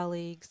 2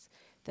 colleagues,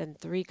 then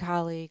 3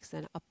 colleagues,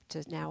 and up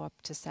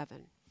to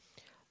 7.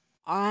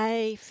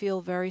 I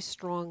feel very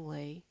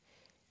strongly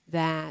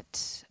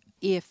that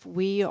if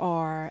we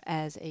are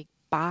as a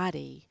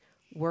body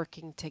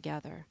working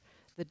together,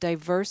 the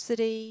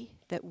diversity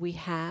that we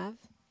have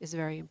is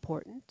very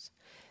important.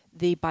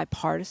 The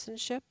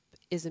bipartisanship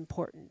is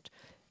important.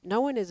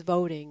 No one is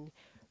voting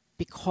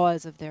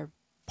because of their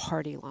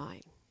party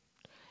line.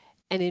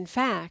 And in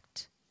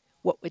fact,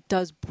 what it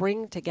does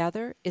bring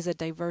together is a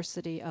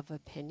diversity of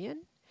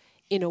opinion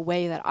in a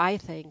way that I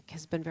think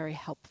has been very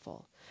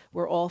helpful.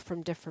 We're all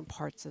from different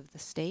parts of the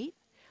state.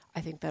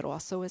 I think that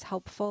also is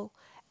helpful.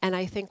 And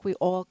I think we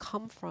all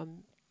come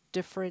from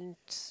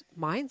different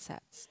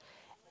mindsets.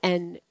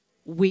 And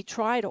we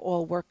try to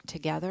all work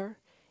together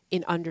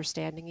in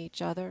understanding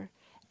each other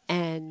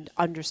and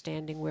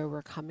understanding where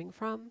we're coming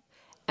from.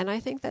 And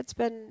I think that's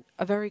been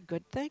a very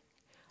good thing.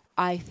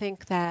 I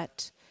think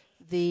that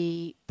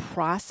the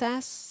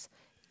process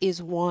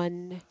is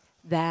one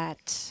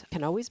that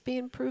can always be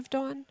improved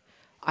on.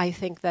 I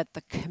think that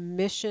the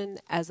commission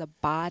as a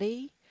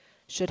body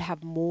should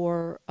have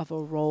more of a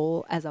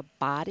role as a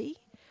body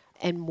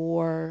and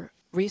more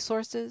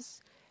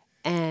resources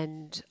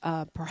and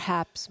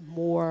perhaps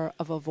more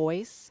of a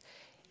voice.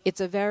 It's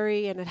a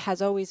very, and it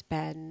has always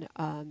been,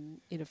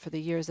 for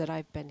the years that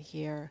I've been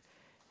here,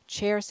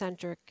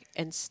 chair-centric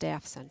and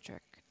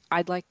staff-centric.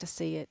 I'd like to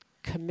see it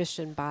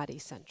commission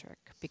body-centric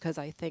because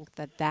I think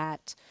that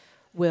that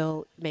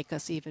will make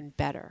us even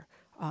better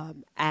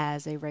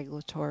as a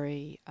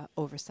regulatory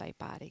oversight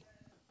body.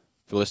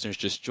 For listeners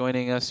just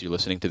joining us, you're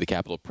listening to the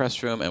Capitol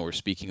Press Room, and we're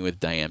speaking with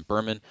Diane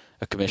Burman,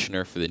 a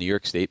commissioner for the New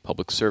York State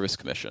Public Service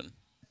Commission.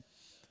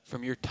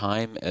 From your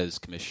time as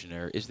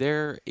commissioner, is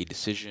there a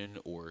decision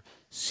or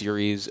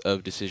series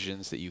of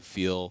decisions that you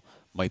feel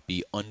might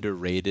be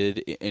underrated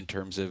in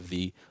terms of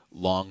the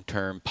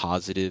long-term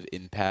positive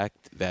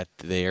impact that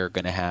they're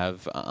going to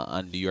have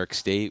on New York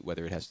State,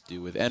 whether it has to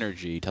do with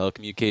energy,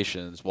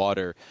 telecommunications,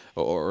 water,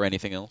 or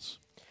anything else?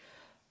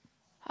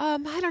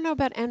 I don't know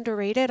about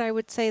underrated. I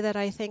would say that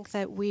I think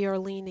that we are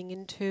leaning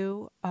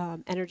into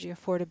energy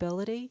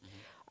affordability.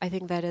 I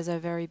think that is a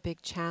very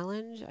big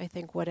challenge. I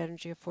think what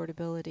energy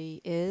affordability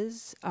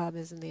is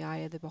in the eye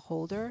of the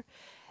beholder.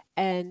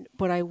 And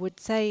what I would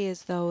say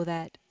is, though,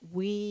 that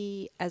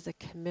we as a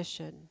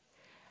commission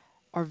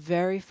are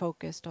very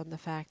focused on the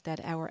fact that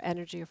our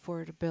energy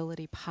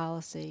affordability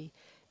policy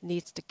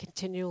needs to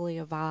continually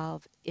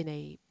evolve in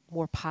a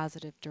more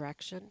positive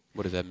direction.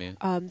 What does that mean?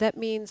 That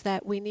means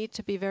that we need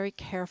to be very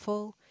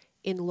careful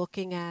in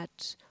looking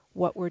at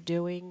what we're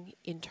doing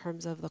in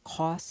terms of the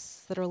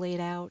costs that are laid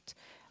out,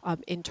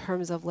 in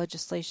terms of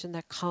legislation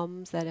that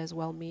comes that, as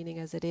well-meaning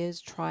as it is,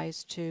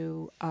 tries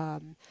to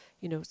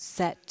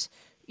set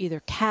either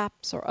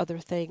caps or other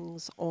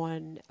things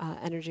on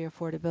energy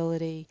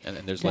affordability. And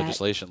there's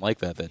legislation like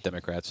that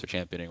Democrats are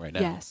championing right now.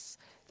 Yes.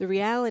 The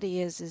reality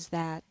is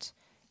that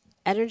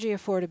energy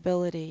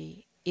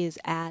affordability is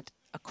at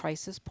a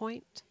crisis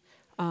point.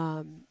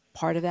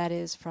 Part of that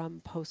is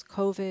from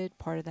post-COVID.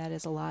 Part of that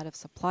is a lot of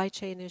supply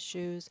chain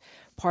issues.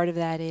 Part of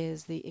that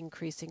is the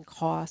increasing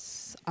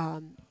costs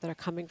that are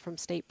coming from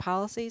state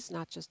policies,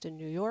 not just in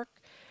New York.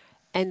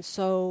 And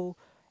so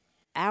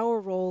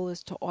our role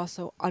is to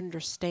also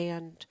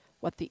understand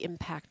what the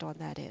impact on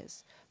that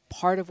is.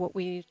 Part of what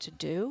we need to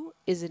do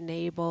is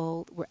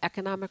we're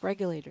economic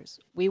regulators.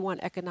 We want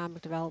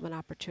economic development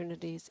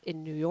opportunities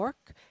in New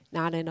York,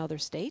 not in other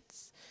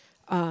states.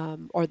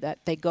 Or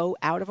that they go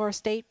out of our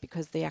state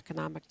because the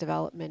economic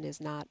development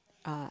is not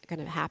going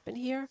to happen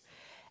here.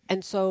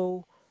 And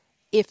so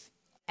if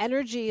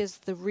energy is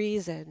the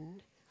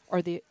reason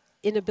or the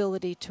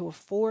inability to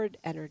afford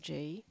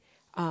energy,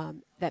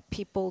 that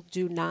people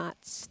do not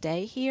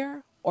stay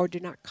here or do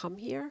not come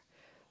here,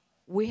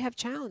 we have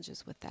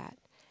challenges with that.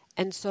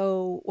 And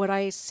so what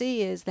I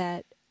see is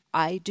that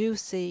I do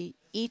see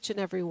each and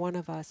every one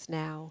of us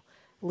now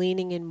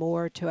leaning in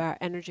more to our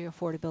energy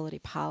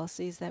affordability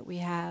policies that we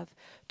have,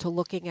 to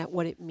looking at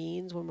what it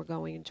means when we're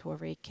going into a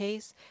rate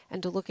case,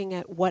 and to looking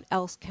at what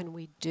else can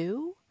we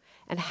do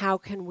and how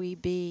can we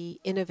be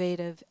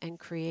innovative and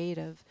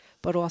creative,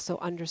 but also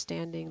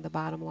understanding the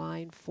bottom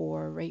line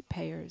for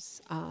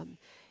ratepayers.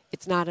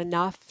 It's not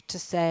enough to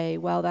say,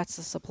 well, that's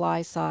the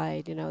supply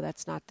side,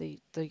 that's not the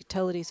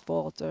utility's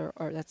fault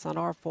or that's not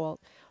our fault.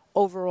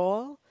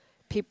 Overall,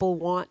 people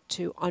want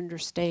to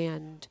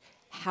understand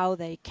how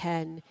they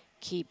can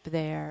keep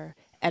their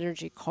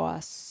energy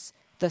costs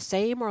the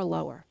same or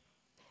lower,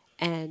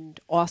 and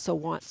also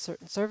want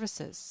certain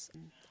services.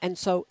 And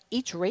so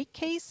each rate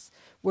case,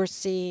 we're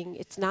seeing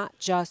it's not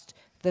just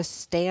the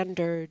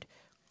standard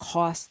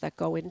costs that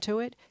go into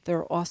it. There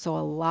are also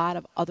a lot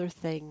of other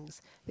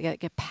things that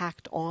get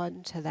packed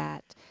on to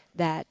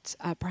that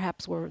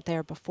perhaps weren't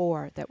there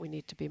before that we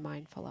need to be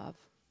mindful of.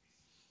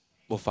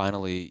 Well,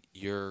 finally,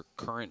 your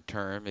current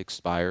term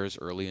expires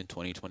early in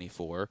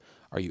 2024.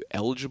 Are you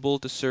eligible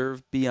to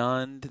serve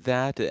beyond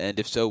that? And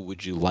if so,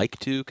 would you like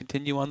to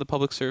continue on the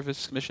Public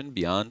Service Commission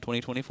beyond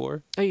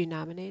 2024? Are you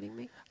nominating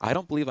me? I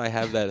don't believe I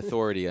have that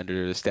authority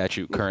under the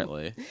statute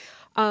currently.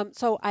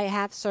 So I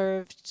have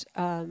served.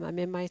 I'm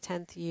in my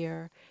 10th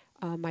year.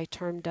 My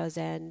term does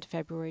end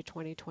February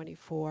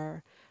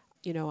 2024.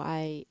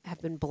 I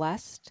have been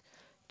blessed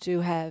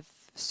to have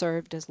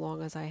served as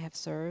long as I have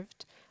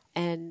served.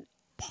 And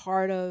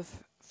part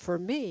of, for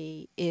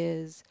me,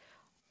 is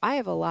I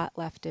have a lot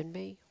left in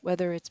me,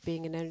 whether it's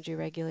being an energy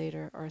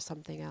regulator or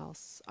something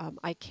else.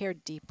 I care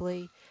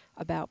deeply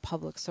about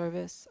public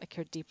service. I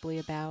care deeply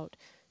about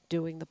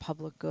doing the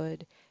public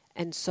good.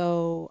 And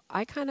so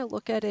I kind of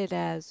look at it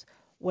as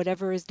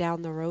whatever is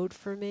down the road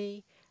for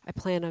me, I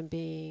plan on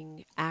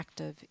being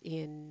active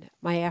in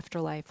my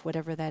afterlife,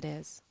 whatever that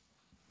is.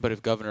 But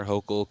if Governor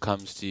Hochul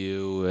comes to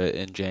you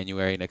in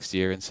January next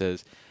year and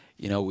says,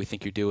 we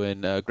think you're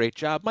doing a great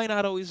job, might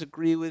not always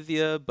agree with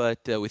you, but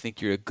we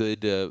think you're a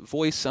good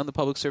voice on the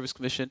Public Service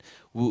Commission,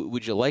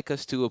 would you like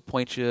us to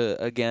appoint you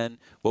again?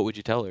 What would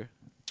you tell her?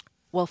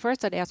 Well,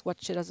 first I'd ask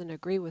what she doesn't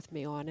agree with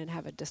me on and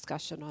have a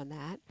discussion on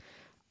that.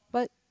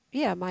 But,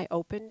 yeah, am I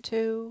open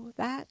to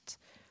that?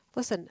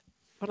 Listen,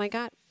 when I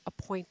got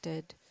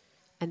appointed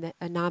and then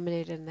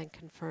nominated and then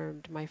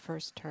confirmed my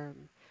first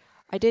term,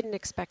 I didn't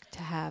expect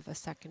to have a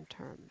second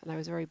term, and I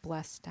was very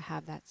blessed to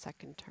have that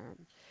second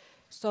term.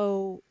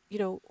 So,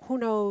 who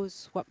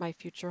knows what my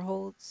future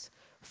holds?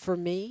 For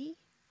me,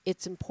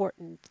 it's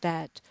important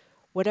that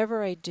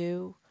whatever I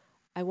do,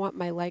 I want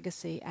my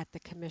legacy at the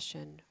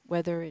commission,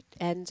 whether it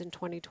ends in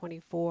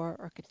 2024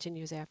 or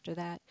continues after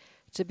that,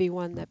 to be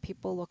one that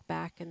people look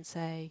back and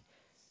say,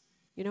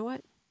 you know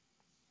what?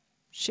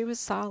 She was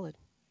solid.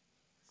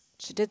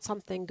 She did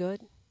something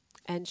good,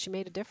 and she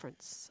made a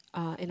difference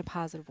in a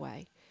positive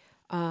way.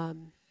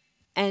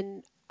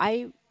 And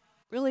I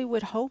really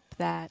would hope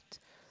that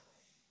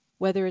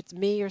whether it's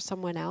me or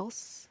someone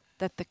else,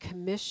 that the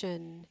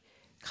commission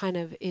kind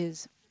of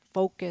is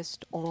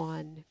focused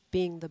on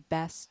being the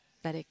best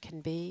that it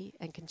can be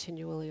and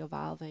continually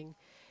evolving.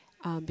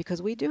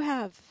 Because we do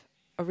have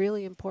a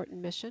really important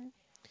mission,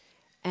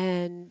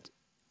 and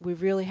we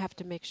really have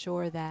to make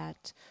sure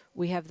that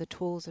we have the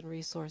tools and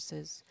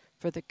resources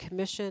for the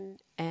commission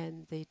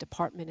and the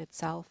department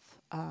itself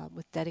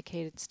with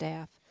dedicated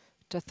staff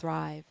to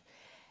thrive.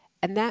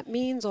 And that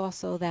means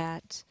also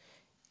that,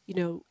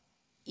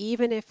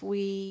 even if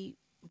we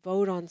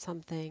vote on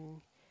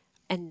something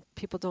and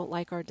people don't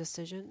like our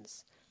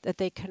decisions, that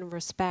they can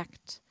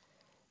respect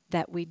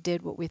that we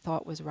did what we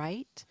thought was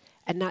right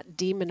and not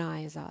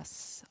demonize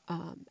us.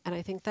 And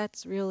I think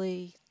that's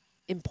really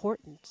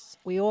important.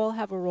 We all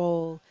have a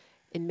role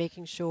in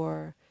making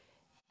sure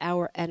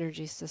our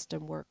energy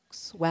system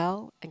works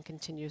well and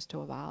continues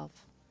to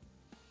evolve.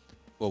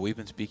 Well, we've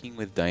been speaking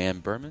with Diane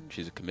Burman.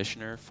 She's a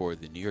commissioner for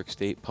the New York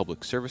State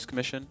Public Service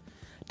Commission.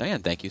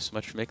 Diane, thank you so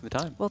much for making the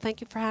time. Well, thank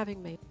you for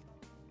having me.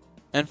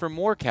 And for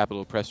more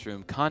Capitol Press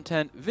Room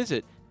content,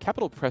 visit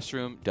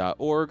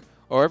capitolpressroom.org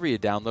or wherever you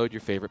download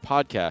your favorite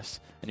podcasts.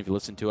 And if you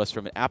listen to us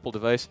from an Apple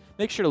device,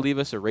 make sure to leave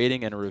us a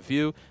rating and a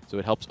review so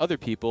it helps other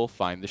people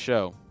find the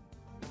show.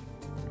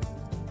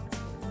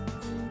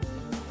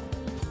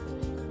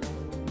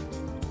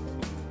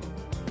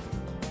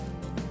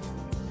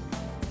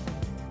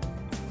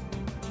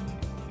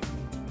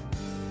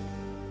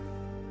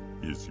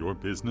 Is your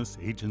business,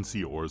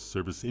 agency, or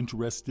service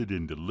interested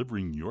in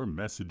delivering your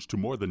message to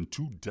more than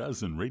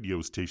 24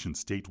 radio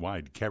stations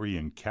statewide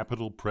carrying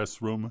Capitol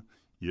Press Room?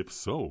 If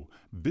so,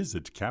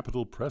 visit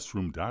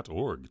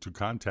capitolpressroom.org to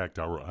contact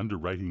our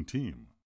underwriting team.